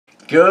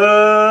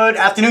Good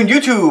afternoon,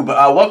 YouTube.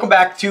 Welcome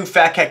back to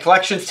Fat Cat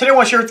Collections. Today I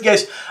want to share with you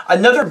guys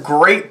another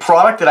great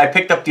product that I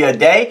picked up the other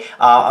day.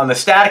 I'm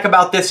ecstatic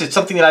about this. It's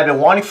something that I've been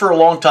wanting for a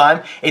long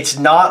time. It's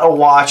not a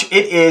watch.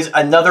 It is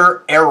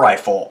another air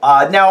rifle.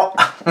 Now,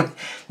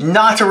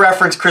 not to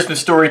reference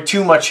Christmas Story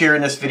too much here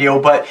in this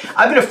video, but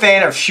I've been a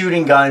fan of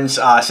shooting guns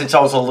since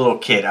I was a little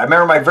kid. I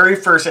remember my very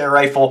first air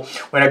rifle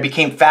when I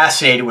became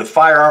fascinated with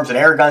firearms and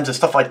air guns and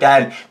stuff like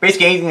that. And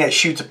basically anything that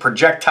shoots a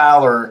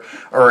projectile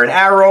or an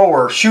arrow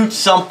or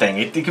shoots something.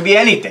 It could be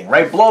anything,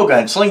 right?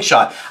 Blowgun,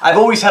 slingshot. I've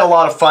always had a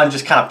lot of fun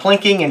just kind of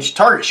plinking and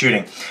target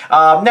shooting.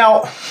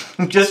 Now,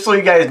 just so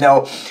you guys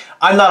know,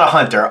 I'm not a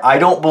hunter. I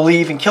don't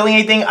believe in killing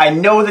anything. I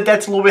know that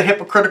that's a little bit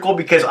hypocritical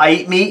because I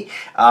eat meat.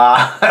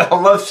 I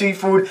love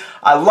seafood.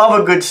 I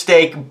love a good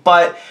steak,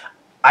 but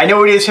I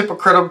know it is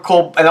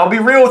hypocritical, and I'll be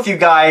real with you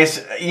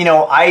guys. You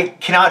know, I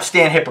cannot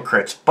stand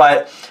hypocrites,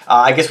 but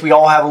I guess we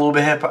all have a little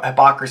bit of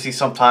hypocrisy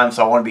sometimes,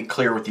 so I want to be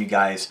clear with you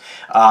guys.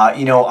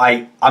 You know,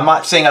 I'm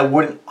not saying I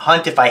wouldn't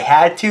hunt if I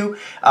had to.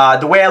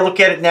 The way I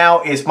look at it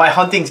now is my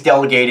hunting's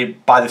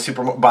delegated by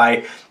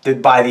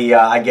the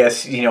I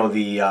guess, you know,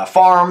 the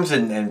farms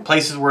and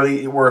places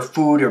where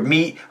food or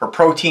meat or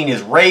protein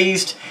is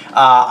raised.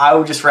 I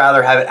would just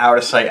rather have it out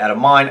of sight, out of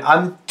mind.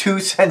 I'm too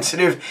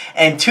sensitive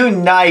and too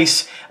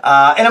nice.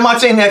 And I'm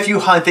not saying that if you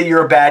hunt that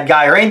you're a bad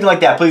guy or anything like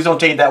that. Please don't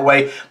take it that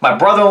way. My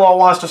brother-in-law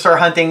wants to start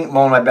hunting.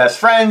 One of my best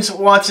friends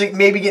wants to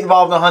maybe get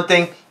involved in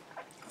hunting.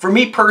 For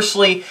me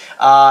personally,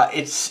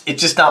 it's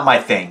just not my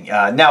thing.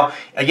 Now,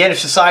 again, if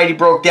society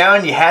broke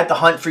down, you had to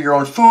hunt for your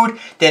own food,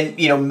 then,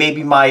 you know,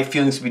 maybe my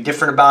feelings would be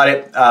different about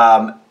it.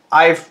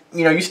 I've,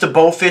 you know, used to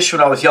bow fish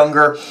when I was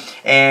younger,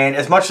 and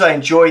as much as I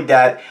enjoyed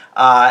that,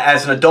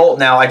 as an adult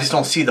now, I just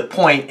don't see the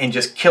point in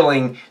just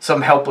killing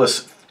some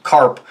helpless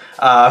carp.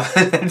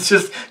 It's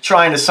just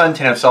trying to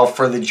suntan himself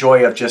for the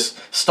joy of just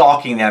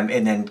stalking them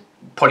and then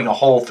putting a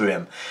hole through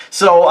him.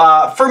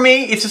 So for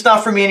me, it's just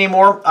not for me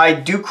anymore. I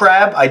do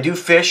crab, I do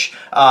fish,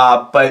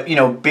 but you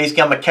know,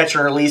 basically I'm a catch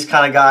and release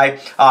kind of guy.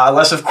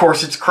 Unless of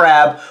course it's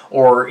crab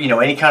or, you know,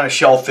 any kind of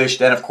shellfish,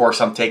 then of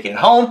course I'm taking it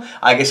home.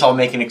 I guess I'll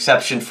make an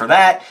exception for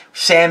that.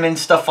 Salmon,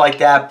 stuff like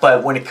that.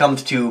 But when it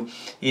comes to,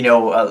 you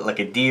know, like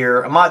a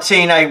deer, I'm not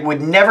saying I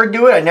would never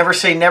do it. I never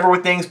say never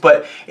with things,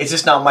 but it's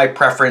just not my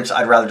preference.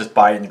 I'd rather just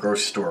buy it in the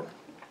grocery store.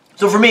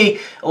 So for me,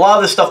 a lot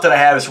of the stuff that I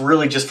have is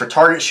really just for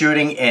target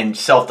shooting and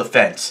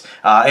self-defense.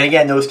 And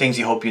again, those things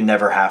you hope you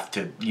never have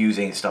to use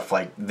any stuff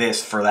like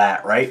this for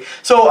that, right?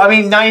 So, I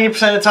mean, 90%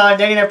 of the time,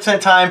 99% of the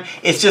time,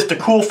 it's just a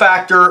cool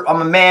factor. I'm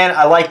a man.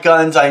 I like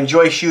guns. I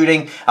enjoy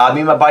shooting. Me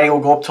and my buddy will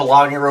go up to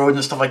logging roads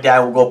and stuff like that.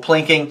 We'll go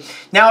plinking.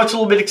 Now it's a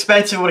little bit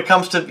expensive when it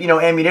comes to, you know,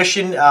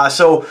 ammunition.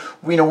 So,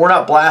 you know, we're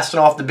not blasting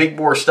off the big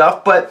bore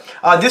stuff. But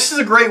this is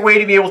a great way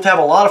to be able to have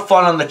a lot of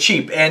fun on the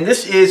cheap. And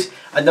this is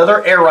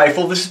another air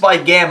rifle. This is by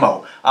Gamo.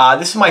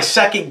 This is my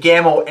second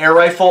Gamo air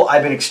rifle.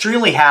 I've been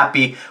extremely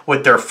happy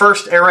with their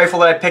first air rifle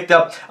that I picked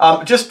up.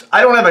 I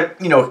don't have a,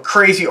 you know,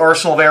 crazy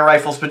arsenal of air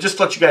rifles, but just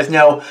to let you guys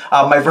know,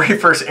 my very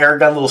first air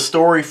gun, little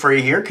story for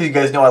you here, because you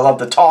guys know I love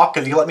to talk,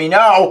 because you let me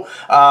know.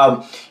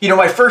 You know,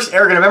 my first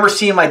air gun, I remember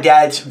seeing my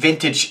dad's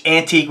vintage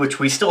antique, which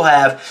we still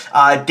have,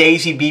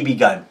 Daisy BB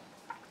gun.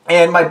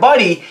 And my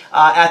buddy,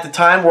 at the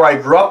time where I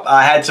grew up,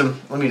 had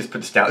some, let me just put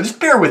this down, just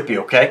bear with me,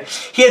 okay?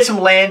 He had some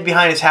land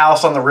behind his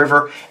house on the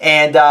river,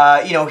 and,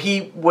 you know,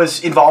 he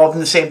was involved in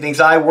the same things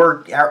I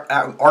were,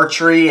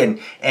 archery, and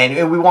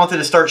we wanted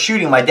to start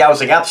shooting. My dad was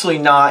like,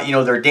 absolutely not, you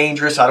know, they're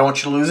dangerous, I don't want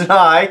you to lose an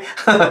eye,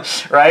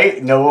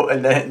 right? No,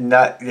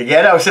 not,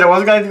 again, I said I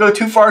wasn't going to go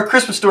too far in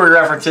Christmas Story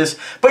references,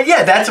 but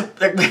yeah,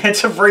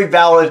 that's a very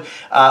valid,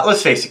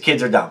 let's face it,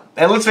 kids are dumb.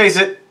 And let's face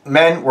it,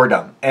 men, we're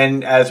dumb.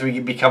 And as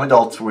we become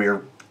adults, we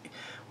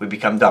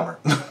become dumber.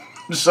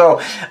 So,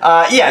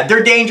 yeah,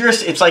 they're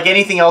dangerous. It's like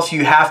anything else.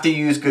 You have to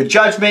use good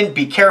judgment.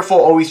 Be careful.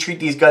 Always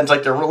treat these guns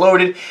like they're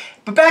reloaded.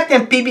 But back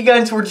then, BB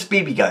guns were just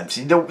BB guns.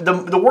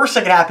 The worst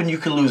that could happen, you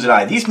could lose an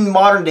eye. These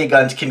modern day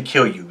guns can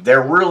kill you.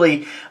 They're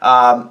really,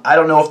 I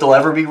don't know if they'll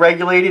ever be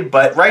regulated,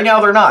 but right now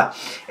they're not.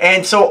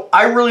 And so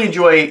I really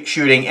enjoy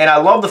shooting, and I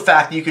love the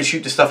fact that you can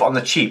shoot this stuff on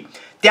the cheap.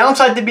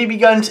 Downside to BB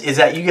guns is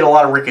that you get a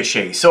lot of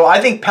ricochets. So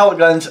I think pellet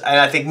guns, and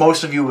I think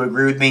most of you would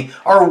agree with me,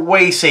 are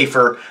way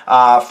safer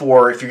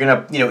for if you're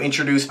going to, you know,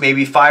 introduce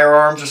maybe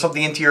firearms or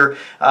something into your,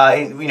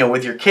 you know,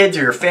 with your kids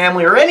or your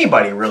family or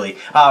anybody really.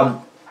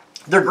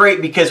 They're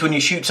great because when you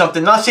shoot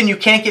something, not saying you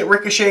can't get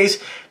ricochets,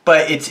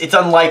 but it's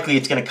unlikely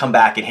it's going to come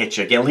back and hit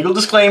you. Again, legal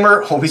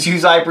disclaimer, always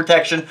use eye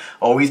protection,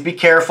 always be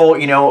careful,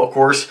 you know, of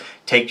course,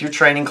 take your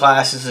training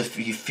classes if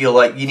you feel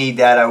like you need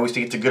that. I always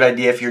think it's a good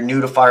idea if you're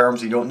new to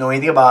firearms, you don't know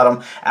anything about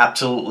them,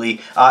 absolutely.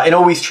 And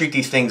always treat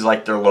these things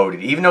like they're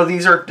loaded. Even though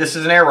this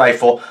is an air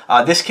rifle,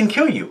 this can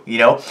kill you, you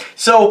know.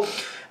 So,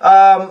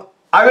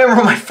 I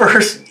remember my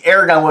first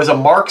air gun was a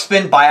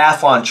Marksman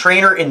Biathlon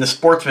Trainer in the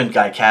Sportsman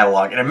Guide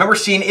catalog, and I remember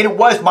seeing it. It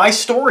was my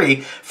story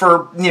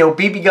for, you know,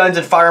 BB guns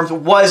and firearms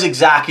was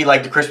exactly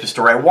like the Christmas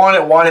Story. I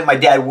wanted. My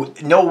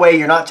dad, no way,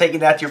 you're not taking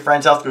that to your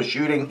friend's house to go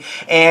shooting.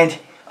 And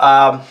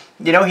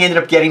you know, he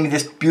ended up getting me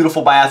this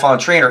beautiful biathlon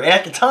trainer. And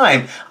at the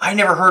time, I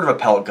never heard of a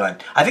pellet gun.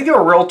 I think they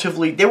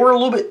were a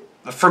little bit,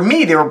 for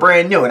me, they were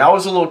brand new, and I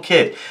was a little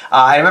kid.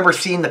 I remember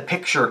seeing the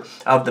picture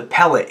of the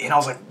pellet, and I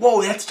was like,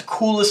 whoa, that's the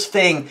coolest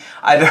thing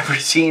I've ever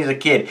seen as a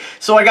kid.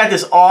 So I got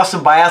this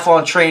awesome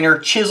biathlon trainer,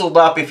 chiseled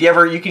up. If you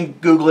ever, you can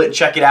Google it and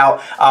check it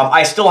out.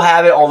 I still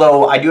have it,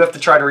 although I do have to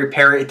try to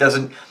repair it. It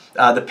doesn't,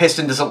 the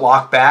piston doesn't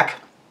lock back.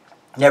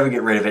 Never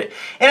get rid of it.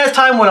 And as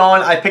time went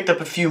on, I picked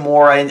up a few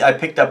more. I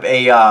picked up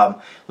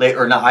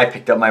I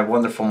picked up my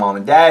wonderful mom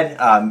and dad,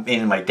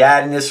 and my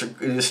dad in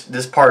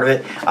this part of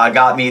it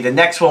got me. The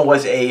next one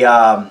was a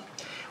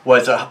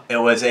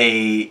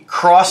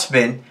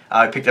Crossman.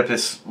 I picked up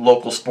this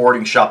local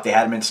sporting shop. They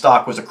had them in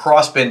stock. It was a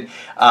Crossman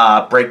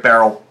brake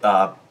barrel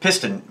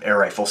piston air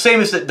rifle,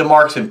 same as the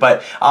Marksman,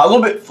 but a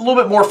little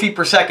bit more feet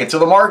per second. So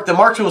the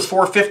Marksman was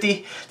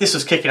 450. This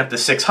was kicking up to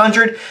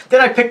 600. Then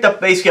I picked up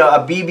basically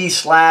a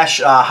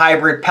BB/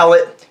 hybrid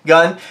pellet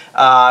gun,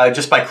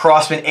 just by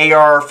Crossman,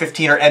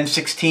 AR-15 or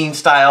M16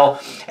 style.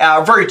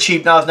 Very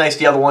cheap, not as nice as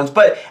the other ones.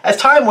 But as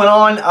time went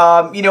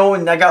on, you know,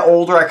 and I got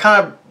older, I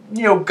kind of,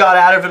 you know, got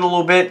out of it a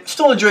little bit.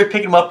 Still enjoyed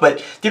picking them up,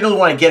 but didn't really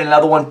want to get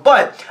another one.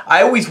 But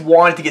I always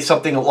wanted to get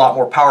something a lot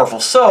more powerful.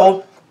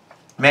 So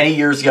many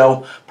years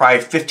ago, probably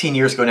 15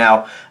 years ago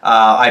now,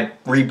 I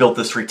rebuilt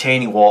this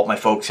retaining wall at my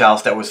folks'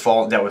 house that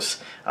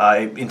was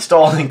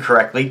installed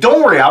incorrectly.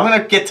 Don't worry, I'm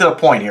going to get to the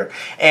point here.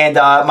 And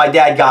my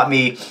dad got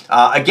me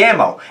a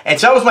Gamo. And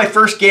so that was my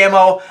first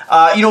Gamo.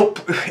 You know,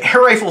 air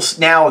rifles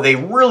now, they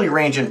really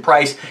range in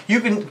price. You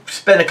can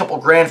spend a couple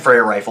grand for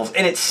air rifles.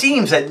 And it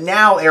seems that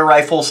now air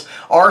rifles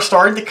are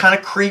starting to kind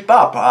of creep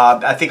up.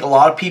 I think a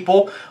lot of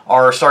people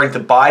are starting to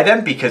buy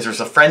them because there's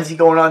a frenzy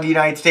going on in the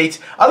United States.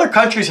 Other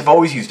countries have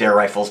always used air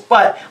rifles,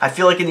 but I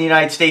feel like in the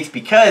United States,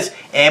 because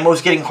ammo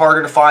is getting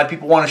harder to find,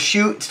 people want to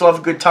shoot, still have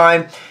a good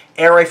time,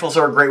 air rifles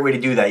are a great way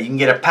to do that. You can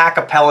get a pack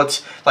of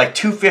pellets, like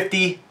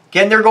 $2.50.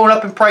 Again, they're going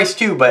up in price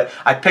too, but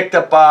I picked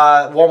up,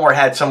 Walmart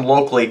had some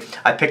locally.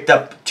 I picked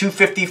up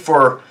 $2.50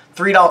 for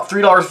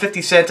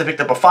 $3.50. I picked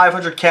up a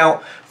 500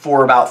 count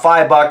for about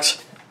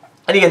 $5.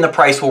 And again, the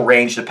price will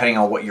range depending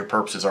on what your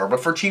purposes are. But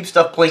for cheap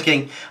stuff,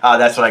 plinking,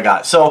 that's what I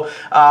got. So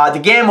the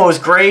Gamo is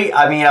great.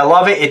 I mean, I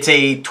love it. It's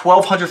a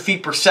 1,200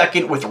 feet per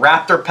second with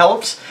Raptor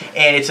pellets.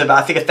 And it's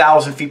about, I think,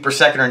 1,000 feet per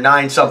second or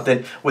 9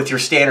 something with your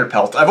standard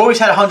pellets. I've always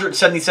had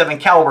 177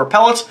 caliber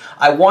pellets.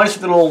 I wanted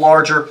something a little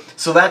larger,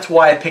 so that's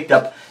why I picked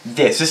up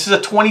this. This is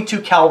a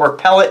 22 caliber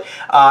pellet,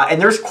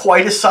 and there's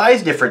quite a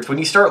size difference. When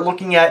you start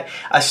looking at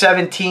a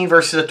 17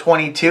 versus a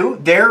 22,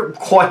 they're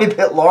quite a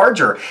bit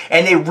larger,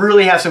 and they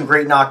really have some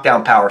great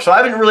knockdown power. So I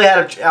haven't really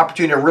had an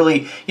opportunity to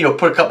really, you know,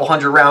 put a couple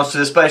hundred rounds to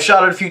this, but I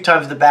shot it a few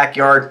times in the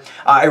backyard.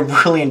 I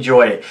really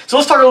enjoyed it. So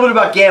let's talk a little bit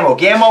about Gamo.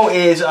 Gamo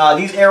is,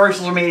 these air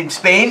rifles are made in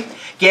Spain.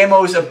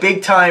 Gamo is a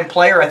big-time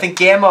player. I think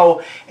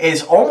Gamo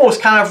is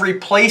almost kind of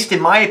replaced,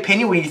 in my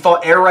opinion, when you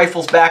thought air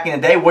rifles back in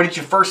the day. What did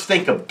you first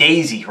think of?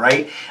 Daisy,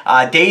 right?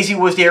 Daisy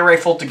was the air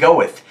rifle to go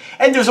with.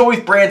 And there's always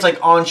brands like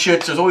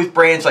Onschutz, there's always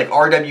brands like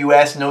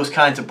RWS and those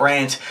kinds of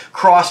brands.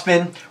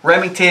 Crossman,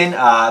 Remington,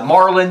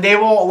 Marlin, a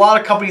lot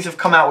of companies have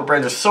come out with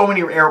brands. There's so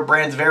many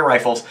brands of air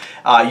rifles.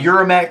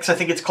 Uramex, I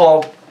think it's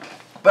called.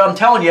 But I'm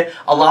telling you,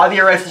 a lot of the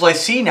air rifles I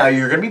see now,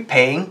 you're going to be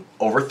paying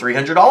over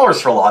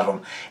 $300 for a lot of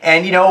them.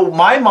 And you know,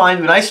 my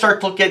mind, when I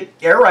start to look at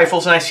air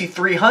rifles and I see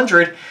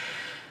 $300,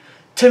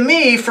 to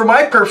me, for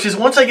my purposes,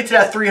 once I get to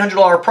that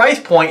 $300 price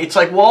point, it's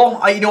like, well,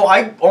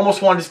 I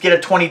almost want to just get a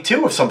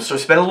 22 of some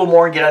sort, spend a little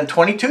more and get a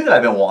 22 that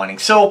I've been wanting.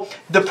 So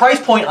the price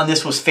point on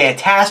this was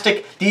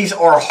fantastic. These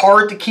are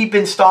hard to keep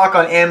in stock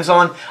on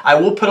Amazon. I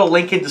will put a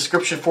link in the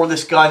description for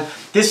this gun.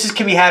 This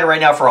can be had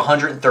right now for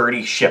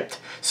 $130 shipped.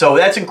 So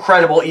that's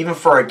incredible, even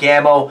for a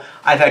Gamo.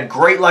 I've had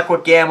great luck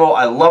with Gamo.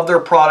 I love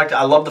their product.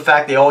 I love the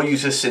fact they all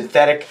use this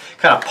synthetic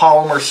kind of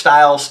polymer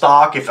style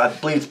stock. If I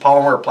believe it's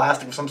polymer or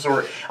plastic of some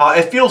sort.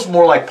 It feels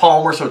more like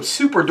polymer, so it's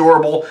super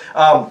durable.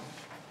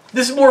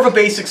 This is more of a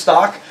basic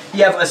stock.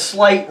 You have a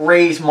slight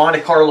raised Monte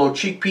Carlo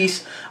cheek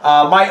piece.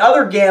 My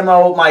other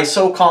Gamo, my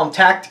SOCOM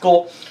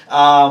Tactical,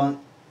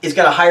 it's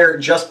got a higher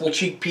adjustable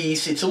cheek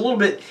piece. It's a little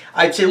bit,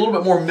 I'd say a little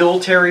bit more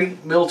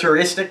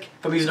militaristic,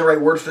 if I'm using the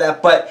right word for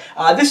that. But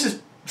this is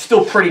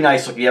still pretty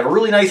nice looking. You have a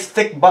really nice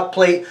thick butt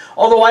plate,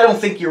 although I don't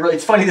think you're really,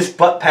 it's funny, this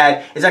butt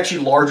pad is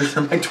actually larger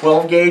than my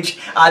 12 gauge.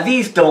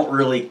 These don't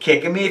really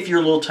kick. I mean, if you're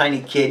a little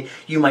tiny kid,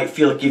 you might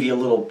feel it give you a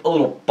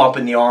little bump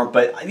in the arm,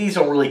 but these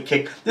don't really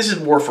kick. This is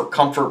more for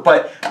comfort,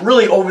 but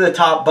really over the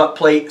top butt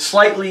plate,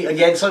 slightly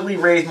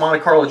raised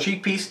Monte Carlo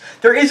cheek piece.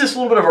 There is this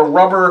little bit of a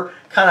rubber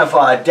kind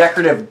of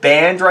decorative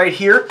band right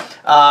here.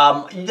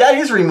 That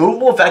is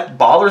removable if that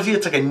bothers you.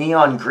 It's like a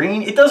neon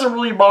green. It doesn't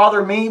really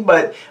bother me,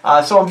 but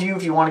some of you,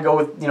 if you want to go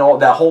with, you know,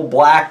 that whole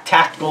black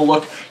tactical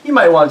look, you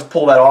might want to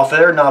pull that off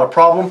there. Not a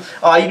problem.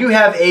 You do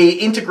have a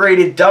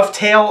integrated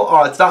dovetail.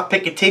 It's not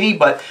Picatinny,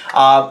 but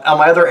on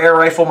my other air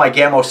rifle, my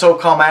Gamo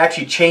SOCOM, I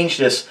actually changed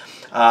this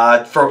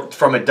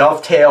from a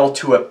dovetail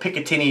to a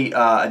Picatinny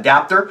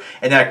adapter,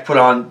 and then I could put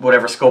on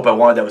whatever scope I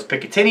wanted that was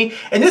Picatinny.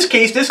 In this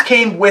case, this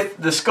came with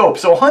the scope.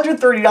 So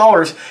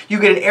 $130, you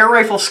get an air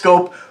rifle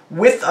scope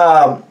with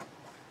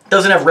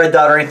doesn't have red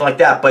dot or anything like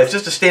that, but it's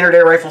just a standard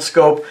air rifle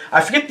scope.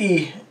 I forget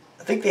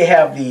I think they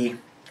have the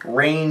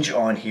range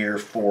on here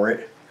for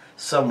it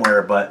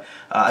somewhere, but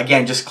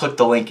again, just click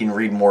the link and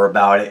read more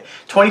about it.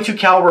 22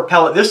 caliber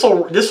pellet. This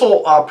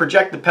will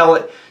project the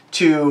pellet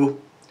to.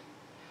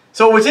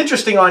 So what's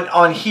interesting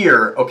on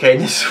here, okay,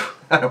 this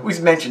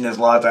we've mentioned this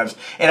a lot of times,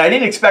 and I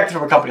didn't expect it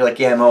from a company like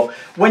Gamo.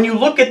 When you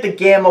look at the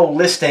Gamo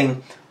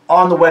listing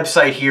on the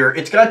website here,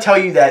 it's going to tell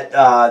you that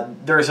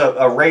there's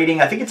a rating.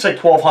 I think it's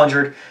like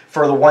 1200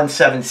 for the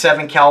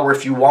 177 caliber.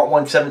 If you want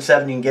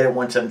 177, you can get it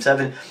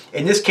 177.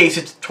 In this case,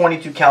 it's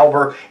 22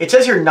 caliber. It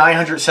says here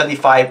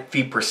 975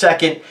 feet per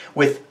second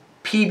with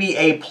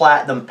PBA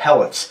platinum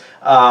pellets.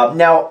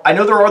 Now, I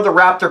know there are the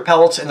Raptor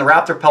pellets, and the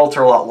Raptor pellets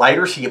are a lot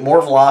lighter, so you get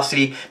more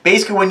velocity.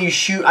 Basically, when you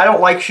shoot, I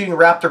don't like shooting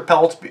Raptor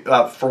pellets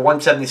for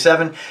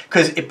 177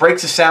 because it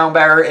breaks the sound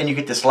barrier and you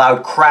get this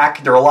loud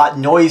crack. They're a lot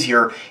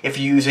noisier if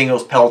you're using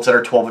those pellets that are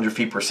 1200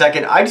 feet per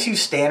second. I just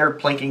use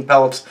standard plinking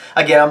pellets.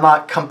 Again, I'm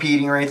not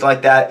competing or anything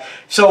like that.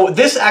 So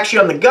this actually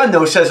on the gun,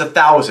 though, says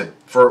 1000.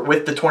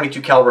 With the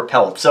 22 caliber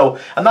pellet. So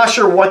I'm not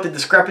sure what the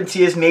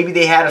discrepancy is. Maybe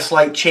they had a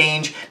slight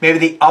change. Maybe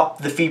they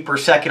upped the feet per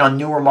second on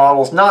newer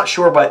models. Not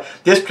sure, but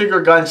this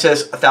particular gun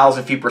says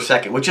 1000 feet per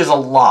second, which is a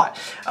lot.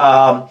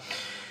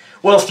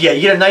 What else do you get?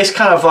 You get a nice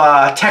kind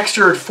of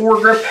textured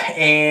foregrip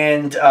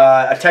and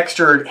a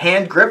textured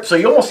hand grip. So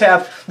you almost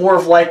have more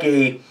of like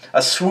a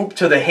swoop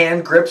to the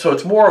hand grip, so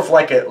it's more of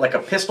like a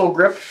pistol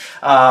grip,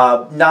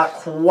 not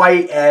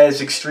quite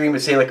as extreme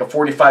as say like a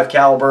 45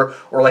 caliber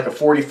or like a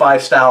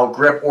 45 style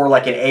grip or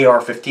like an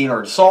AR-15 or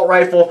an assault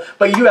rifle,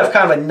 but you do have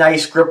kind of a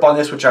nice grip on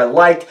this, which I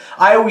liked.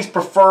 I always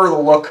prefer the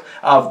look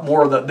of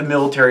more of the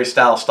military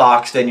style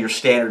stocks than your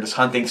standard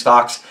hunting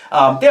stocks.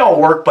 They all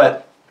work,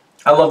 but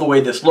I love the way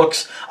this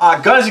looks.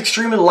 Gun is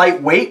extremely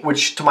lightweight,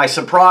 which to my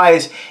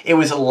surprise, it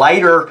was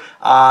lighter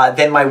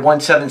than my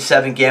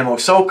 177 Gamo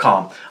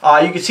SOCOM.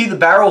 You can see the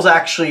barrel's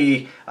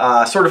actually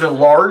sort of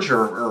enlarged,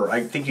 or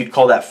I think you'd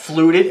call that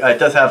fluted. It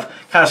does have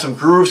kind of some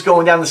grooves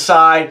going down the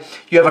side.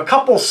 You have a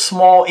couple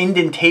small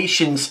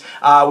indentations,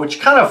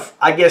 which kind of,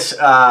 I guess,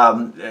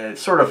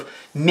 sort of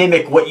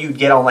mimic what you'd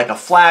get on like a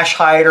flash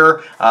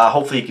hider.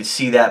 Hopefully you can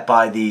see that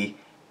by the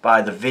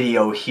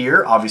video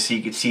here. Obviously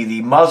you can see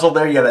the muzzle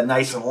there. You have a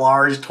nice and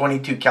large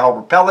 22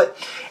 caliber pellet,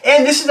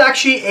 and this is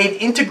actually an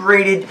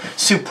integrated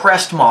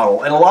suppressed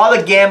model, and a lot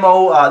of the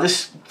Gamo,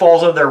 this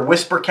falls under their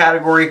whisper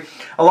category.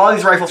 A lot of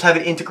these rifles have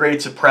an integrated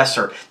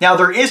suppressor. Now,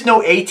 there is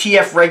no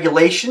ATF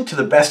regulation to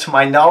the best of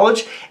my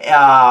knowledge,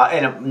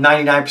 and I'm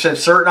 99%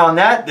 certain on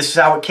that. This is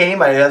how it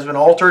came. It has been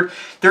altered.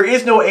 There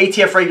is no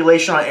ATF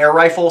regulation on air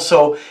rifles,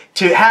 so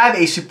to have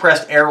a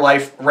suppressed air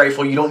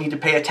rifle, you don't need to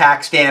pay a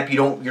tax stamp.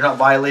 You're not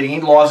violating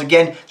any laws.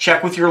 Again,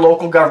 check with your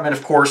local government,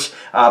 of course,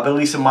 but at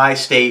least in my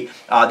state,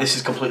 this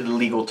is completely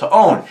legal to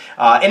own.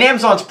 And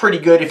Amazon's pretty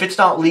good. If it's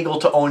not legal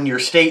to own in your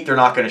state, they're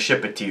not going to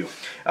ship it to you.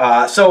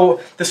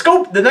 So the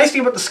scope, the nice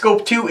thing about the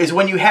scope too is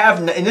when you have,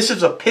 and this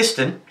is a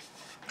piston,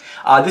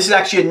 this is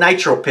actually a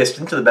nitro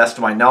piston to the best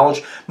of my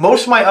knowledge.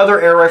 Most of my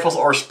other air rifles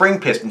are spring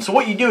pistons. So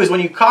what you do is when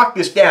you cock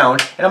this down,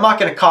 and I'm not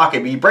going to cock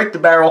it, but you break the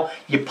barrel,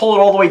 you pull it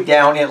all the way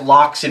down, and it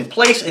locks in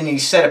place, and then you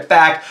set it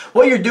back.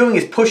 What you're doing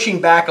is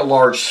pushing back a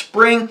large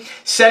spring,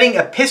 setting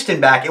a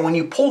piston back, and when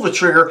you pull the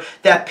trigger,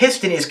 that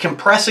piston is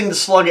compressing the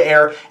slug of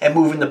air and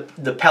moving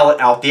the pellet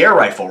out the air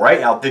rifle,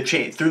 right? Out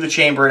through the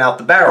chamber and out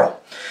the barrel.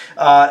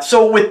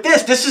 So with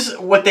this is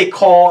what they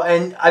call,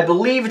 and I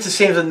believe it's the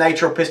same as a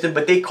nitro piston,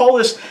 but they call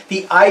this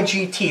the IGT.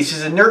 This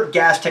is inert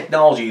gas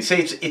technology. You say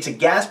it's a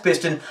gas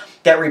piston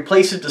that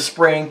replaces the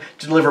spring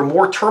to deliver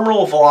more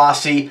terminal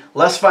velocity,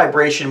 less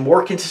vibration,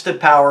 more consistent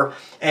power,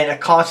 and a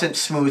constant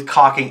smooth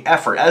cocking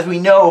effort. As we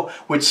know,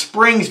 with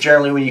springs,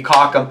 generally when you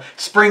cock them,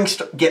 springs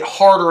get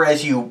harder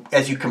as you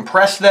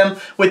compress them.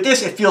 With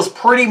this, it feels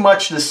pretty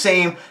much the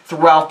same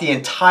throughout the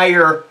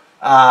entire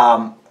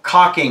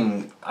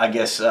cocking, I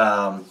guess,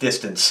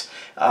 distance.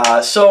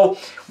 So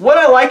what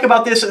I like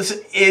about this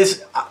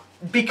is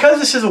because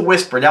this is a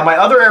whisper. Now, my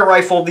other air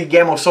rifle, the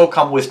Gamo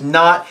SOCOM, was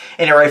not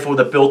an air rifle with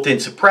a built-in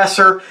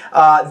suppressor.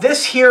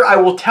 This here, I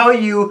will tell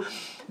you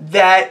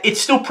that it's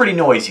still pretty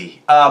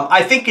noisy.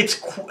 I think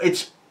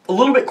it's a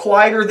little bit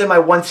quieter than my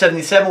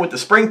 177 with the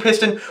spring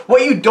piston.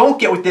 What you don't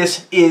get with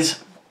this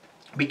is,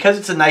 because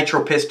it's a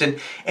nitro piston,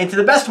 and to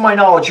the best of my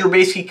knowledge, you're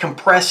basically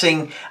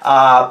compressing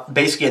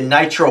basically a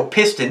nitro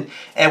piston,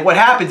 and what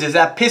happens is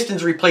that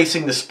piston's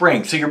replacing the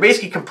spring. So you're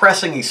basically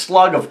compressing a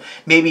slug of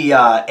maybe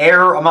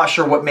air. I'm not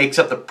sure what makes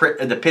up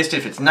the piston,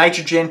 if it's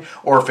nitrogen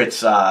or if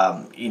it's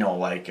you know,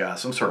 like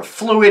some sort of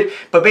fluid,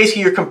 but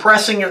basically you're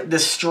compressing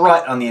this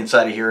strut on the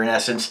inside of here in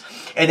essence,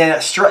 and then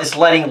that strut is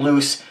letting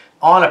loose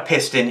on a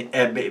piston,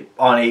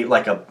 on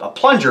a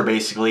plunger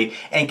basically,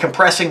 and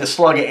compressing the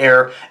slug of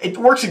air. It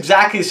works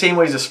exactly the same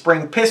way as a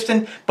spring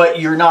piston, but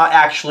you're not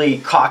actually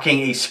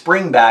cocking a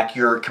spring back,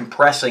 you're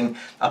compressing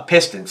a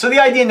piston. So the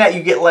idea in that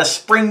you get less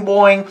spring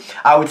blowing.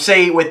 I would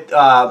say with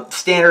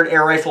standard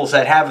air rifles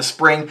that have a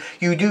spring,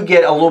 you do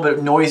get a little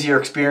bit noisier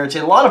experience,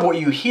 and a lot of what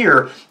you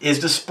hear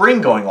is the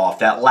spring going off,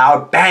 that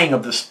loud bang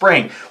of the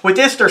spring. With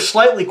this, they're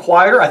slightly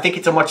quieter. I think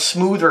it's a much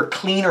smoother,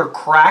 cleaner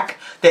crack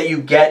that you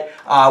get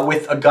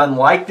with a gun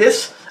like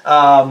this.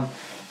 I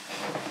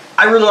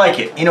really like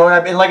it. You know,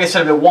 and like I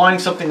said, I've been wanting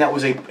something that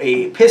was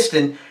a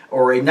piston,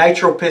 or a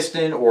nitro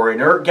piston, or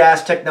inert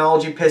gas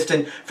technology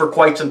piston for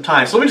quite some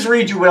time. So let me just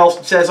read you what else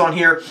it says on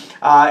here.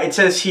 It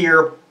says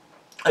here,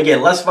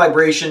 again, less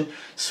vibration,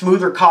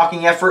 smoother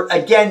cocking effort.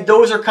 Again,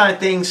 those are kind of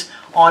things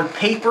on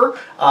paper.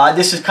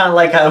 This is kind of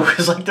like, I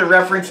was like to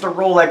reference the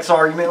Rolex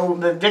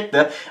argument, the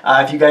Dicta,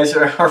 if you guys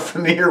are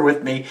familiar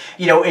with me.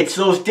 You know, it's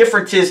those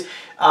differences.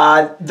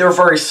 They're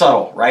very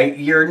subtle, right?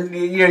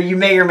 You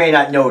may or may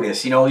not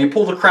notice. You know, you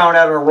pull the crown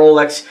out of a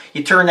Rolex,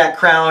 you turn that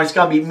crown, it's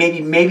gonna be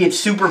maybe it's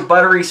super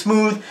buttery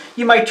smooth.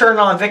 You might turn it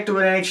on Victor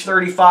with an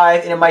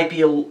H35, and it might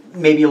be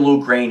maybe a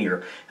little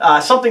grainier.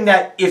 Something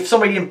that if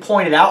somebody didn't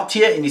point it out to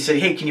you and you said,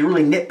 hey, can you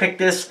really nitpick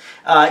this?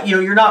 You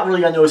know, you're not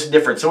really gonna notice the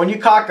difference. So when you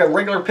cock a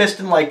regular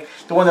piston like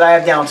the one that I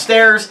have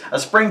downstairs, a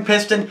spring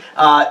piston,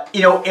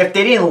 you know, if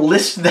they didn't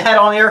list that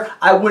on there,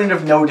 I wouldn't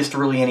have noticed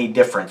really any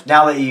difference.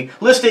 Now that you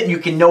list it and you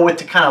can know what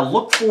to kind of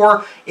look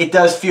for, it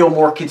does feel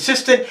more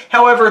consistent.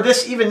 However,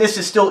 even this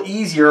is still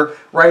easier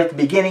right at the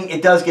beginning.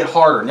 It does get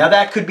harder. Now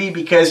that could be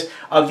because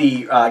of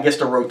the, I guess,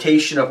 the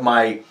rotation of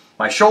my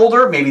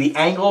shoulder, maybe the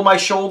angle of my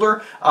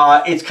shoulder.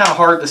 It's kind of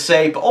hard to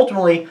say, but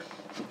ultimately,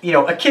 you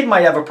know, a kid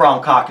might have a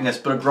problem cocking this,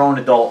 but a grown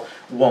adult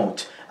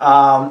won't.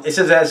 It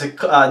says it has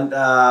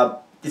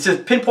it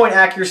says pinpoint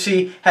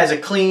accuracy, has a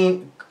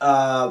clean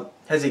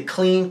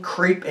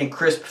creep and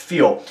crisp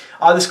feel.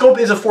 The scope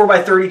is a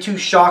 4x32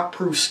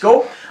 shock-proof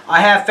scope.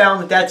 I have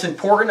found that that's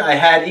important. I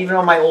had, even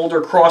on my older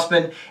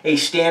Crossman, a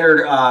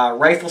standard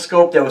rifle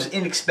scope that was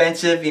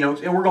inexpensive, you know,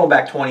 and we're going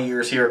back 20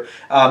 years here.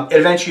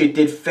 Eventually it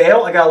did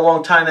fail. I got a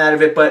long time out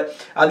of it,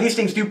 but these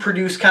things do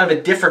produce kind of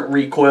a different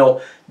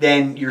recoil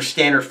than your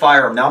standard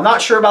firearm. Now, I'm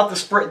not sure about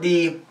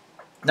the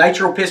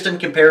nitro piston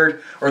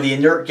compared, or the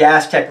inert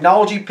gas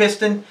technology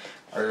piston,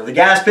 or the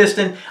gas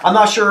piston. I'm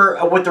not sure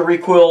what the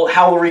recoil,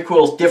 how the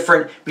recoil is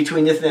different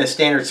between this and a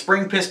standard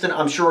spring piston.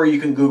 I'm sure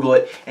you can Google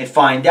it and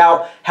find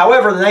out.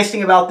 However, the nice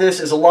thing about this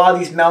is a lot of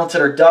these mounts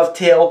that are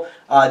dovetail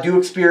do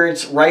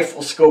experience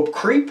rifle scope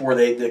creep, where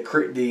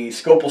the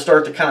scope will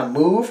start to kind of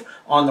move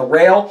on the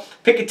rail.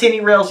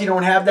 Picatinny rails, you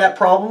don't have that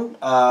problem.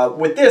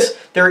 With this,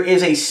 there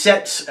is a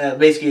set,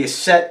 basically a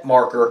set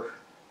marker,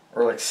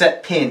 or like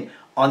set pin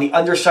on the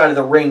underside of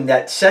the ring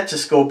that sets a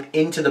scope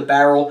into the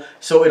barrel,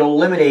 so it'll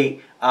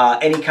eliminate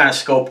any kind of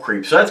scope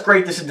creep. So that's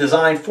great. This is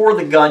designed for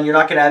the gun. You're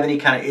not going to have any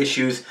kind of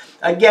issues.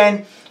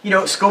 Again, you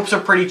know, scopes are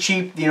pretty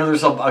cheap. You know,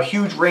 there's a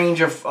huge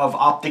range of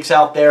optics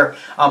out there.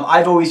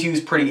 I've always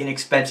used pretty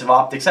inexpensive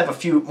optics. I have a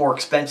few more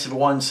expensive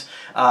ones,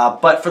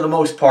 but for the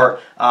most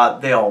part,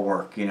 they all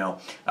work, you know.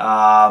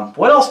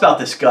 What else about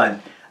this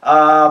gun?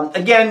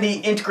 Again, the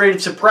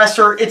integrated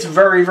suppressor, it's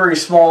very, very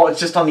small. It's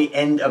just on the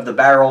end of the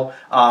barrel.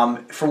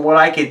 From what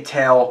I could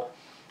tell,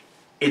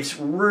 it's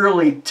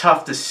really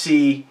tough to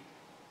see.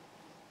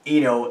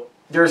 You know,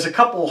 there's a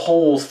couple of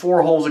holes,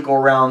 4 holes that go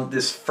around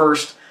this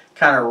first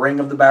kind of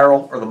ring of the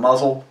barrel, or the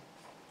muzzle.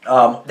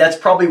 That's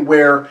probably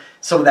where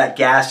some of that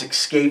gas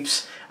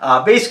escapes.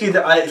 Basically,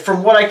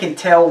 from what I can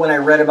tell when I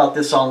read about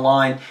this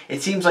online,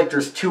 it seems like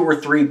there's 2 or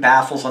 3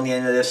 baffles on the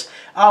end of this.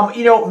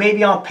 You know,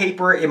 maybe on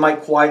paper it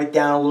might quiet it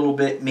down a little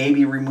bit,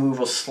 maybe remove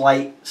a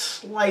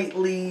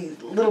slightly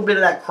little bit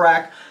of that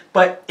crack,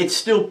 but it's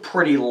still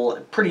pretty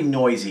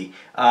noisy.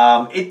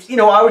 You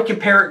know, I would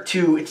compare it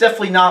to, it's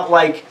definitely not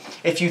like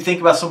if you think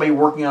about somebody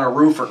working on a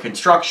roof or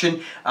construction.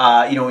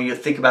 You know, when you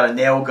think about a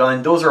nail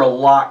gun, those are a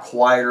lot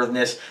quieter than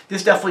this.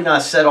 This is definitely going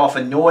to set off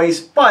a noise,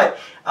 but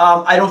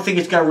I don't think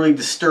it's going to really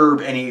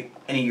disturb any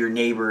of your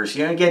neighbors.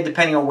 You know, again,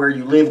 depending on where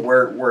you live,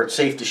 where it's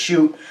safe to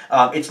shoot,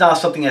 it's not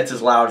something that's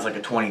as loud as like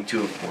a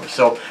 22, of course.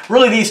 So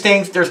really, these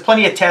things, there's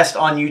plenty of tests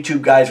on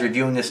YouTube, guys,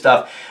 reviewing this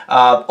stuff.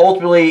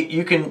 Ultimately,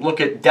 you can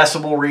look at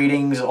decibel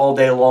readings all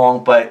day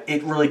long, but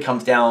it really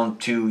comes down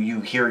to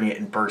you hearing it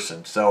in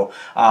person. So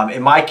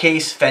in my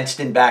case,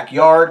 fenced-in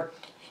backyard,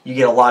 you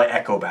get a lot of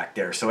echo back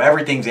there. So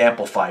everything's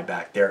amplified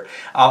back there.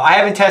 I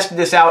haven't tested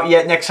this out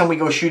yet. Next time we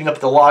go shooting up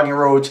the logging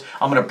roads,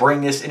 I'm going to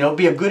bring this, and it'll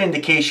be a good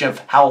indication of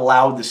how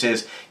loud this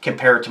is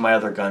compared to my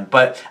other gun.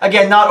 But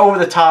again, not over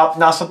the top,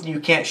 not something you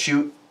can't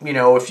shoot, you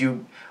know, if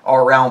you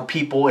are around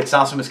people. It's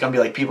not something that's going to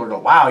be like people are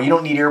going, wow, you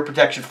don't need ear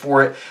protection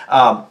for it.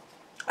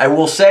 I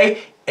will say,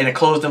 in a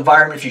closed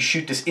environment, if you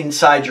shoot this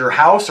inside your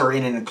house or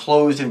in an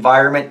enclosed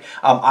environment,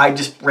 I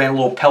just ran a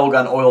little pellet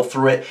gun oil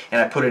through it,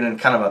 and I put it in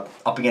kind of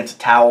up against a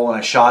towel, and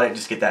I shot it,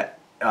 just get that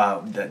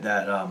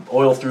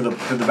oil through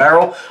the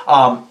barrel.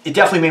 It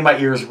definitely made my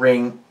ears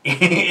ring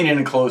in an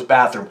enclosed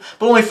bathroom,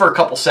 but only for a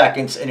couple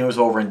seconds, and it was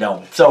over and done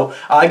with. So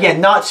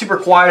again, not super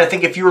quiet. I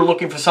think if you were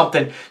looking for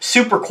something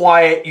super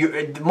quiet,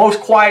 the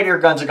most quiet air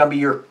guns are going to be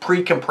your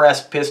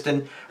pre-compressed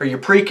piston or your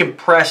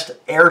pre-compressed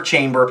air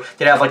chamber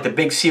that have like the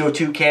big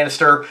CO2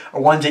 canister, or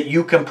ones that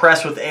you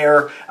compress with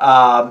air.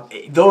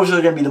 Those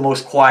are going to be the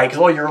most quiet, because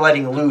all you're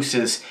letting loose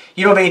is,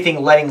 you don't have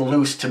anything letting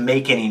loose to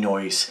make any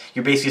noise.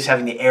 You're basically just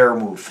having the air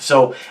move.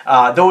 So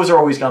those are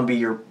always going to be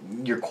your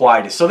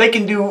quietest. So they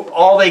can do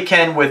all they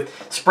can with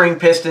spring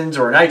pistons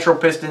or nitro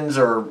pistons,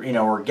 or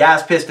or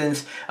gas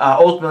pistons.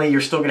 Ultimately,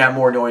 you're still gonna have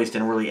more noise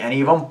than really any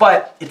of them,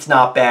 but it's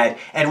not bad.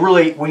 And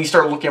really, when you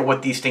start looking at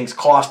what these things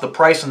cost, the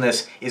price on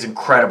this is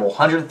incredible.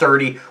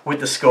 $130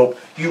 with the scope.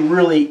 You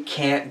really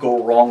can't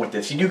go wrong with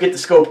this. You do get the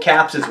scope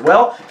caps as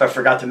well, if I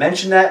forgot to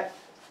mention that.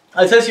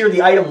 It says here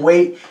the item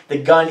weight, the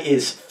gun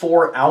is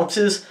 4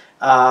 ounces.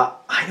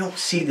 I don't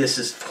see this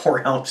as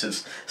 4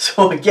 ounces.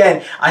 So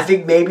again, I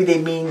think maybe they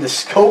mean the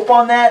scope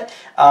on that,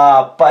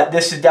 but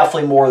this is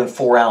definitely more than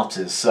 4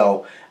 ounces.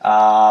 So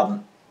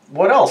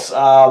what else?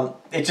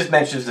 It just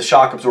mentions the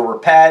shock absorber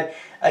pad.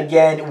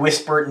 Again,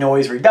 whisper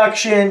noise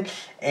reduction,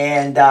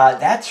 and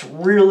that's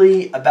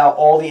really about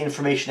all the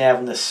information I have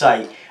on the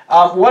site.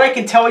 What I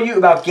can tell you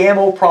about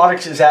Gamo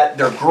products is that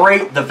they're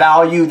great, the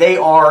value. They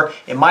are,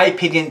 in my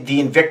opinion,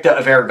 the Invicta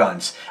of air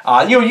guns.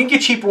 You can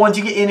get cheaper ones.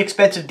 You get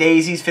inexpensive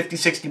daisies, 50,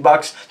 60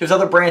 bucks. There's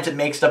other brands that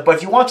make stuff. But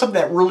if you want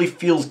something that really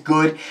feels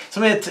good,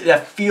 something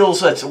that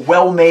feels that's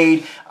well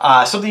made,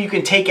 something you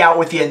can take out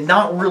with you and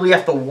not really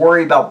have to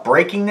worry about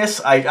breaking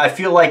this, I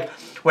feel like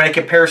when I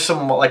compare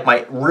some like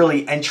my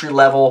really entry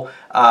level,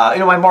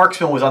 my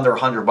Marksman was under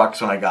 100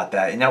 bucks when I got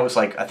that, and that was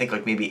like, I think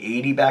like maybe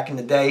 80 back in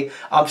the day.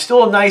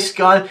 Still a nice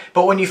gun,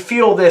 but when you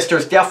feel this,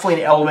 there's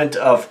definitely an element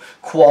of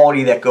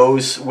quality that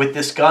goes with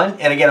this gun.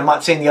 And again, I'm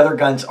not saying the other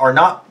guns are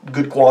not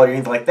good quality or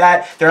anything like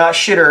that. They're not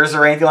shitters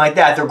or anything like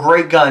that. They're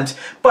great guns.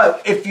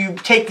 But if you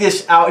take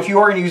this out, if you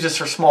are going to use this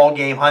for small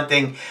game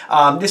hunting,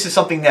 this is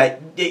something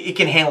that it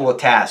can handle a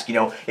task.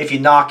 If you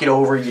knock it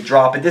over, you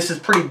drop it. This is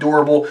pretty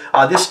durable.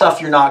 This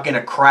stuff you're not going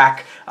to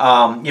crack.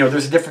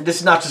 There's a different, this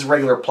is not just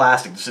regular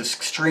plastic. This is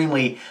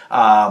extremely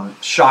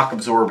shock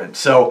absorbent.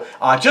 So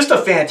just a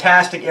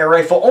fantastic air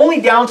rifle. Only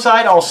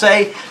downside, I'll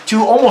say,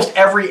 to almost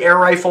every air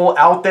rifle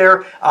out there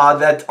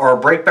that are a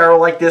break barrel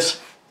like this,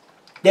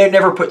 they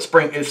never put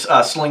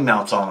sling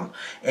mounts on them.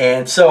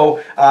 And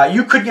so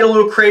you could get a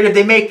little creative.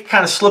 They make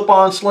kind of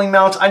slip-on sling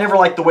mounts. I never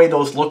liked the way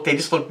those look. They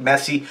just look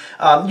messy.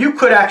 You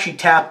could actually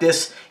tap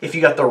this if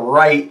you got the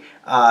right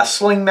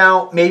sling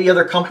mount. Maybe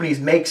other companies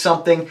make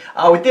something.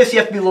 With this, you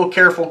have to be a little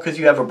careful because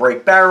you have a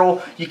break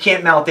barrel. You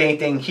can't mount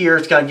anything here.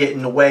 It's going to get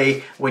in the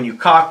way when you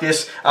cock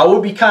this. It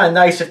would be kind of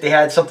nice if they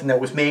had something that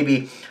was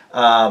maybe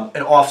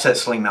an offset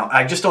sling mount.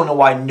 I just don't know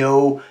why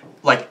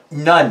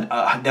none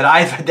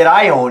that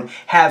I own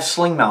have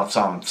sling mounts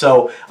on them.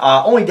 So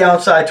only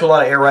downside to a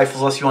lot of air rifles,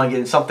 unless you want to get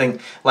in something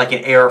like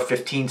an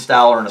AR-15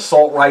 style or an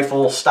assault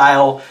rifle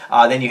style,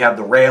 then you have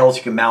the rails.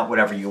 You can mount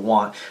whatever you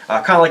want.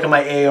 Kind of like on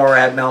my AR, I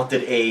had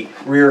mounted a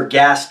rear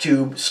gas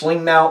tube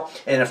sling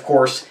mount, and of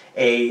course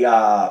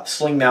a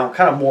sling mount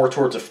kind of more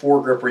towards a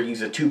foregrip, where you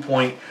use a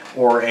 2-point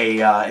or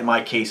a, in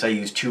my case, I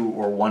use 2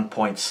 or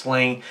 1-point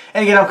sling.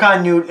 And again, I'm kind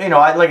of new,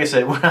 like I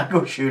said, when I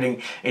go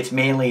shooting, it's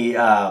mainly,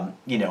 a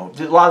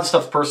lot of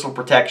stuff's personal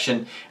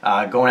protection,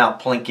 going out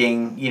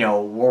plinking,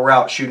 when we're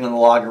out shooting on the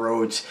logging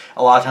roads,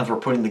 a lot of times we're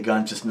putting the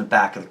guns just in the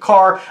back of the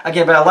car.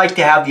 Again, but I like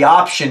to have the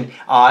option,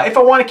 if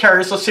I want to carry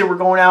this, let's say we're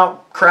going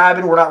out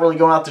crabbing, we're not really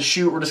going out to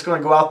shoot, we're just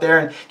going to go out there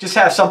and just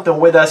have something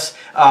with us.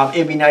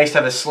 It'd be nice to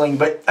have a sling,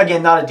 but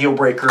again, not a deal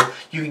breaker.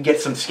 You can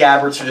get some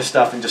scabbards for this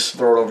stuff and just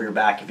throw it over your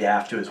back if you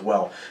have to as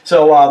well.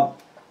 So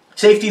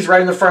safety's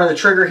right in the front of the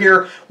trigger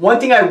here.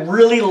 One thing I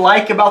really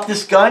like about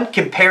this gun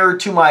compared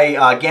to my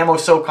Gamo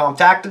SOCOM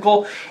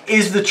Tactical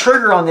is the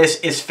trigger on this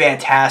is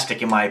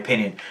fantastic in my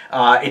opinion.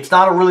 It's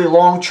not a really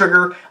long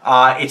trigger.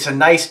 It's a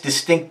nice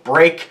distinct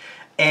break,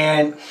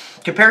 and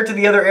compared to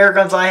the other air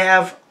guns I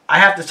have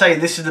to tell you,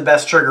 this is the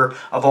best trigger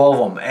of all of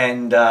them.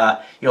 And,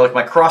 like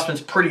my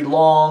Crossman's pretty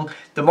long.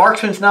 The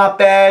Marksman's not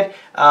bad.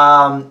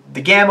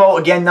 The Gamo,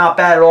 again, not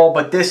bad at all.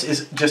 But this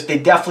is just, they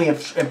definitely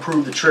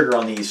improved the trigger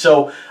on these.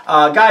 So,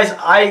 guys,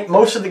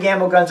 most of the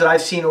Gamo guns that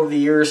I've seen over the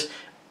years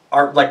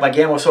are like my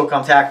Gamo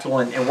SOCOM Tactical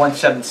and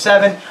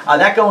 177.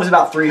 That gun was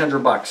about 300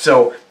 bucks.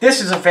 So,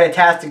 this is a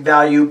fantastic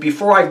value.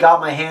 Before I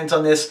got my hands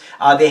on this,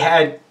 they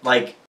had, like,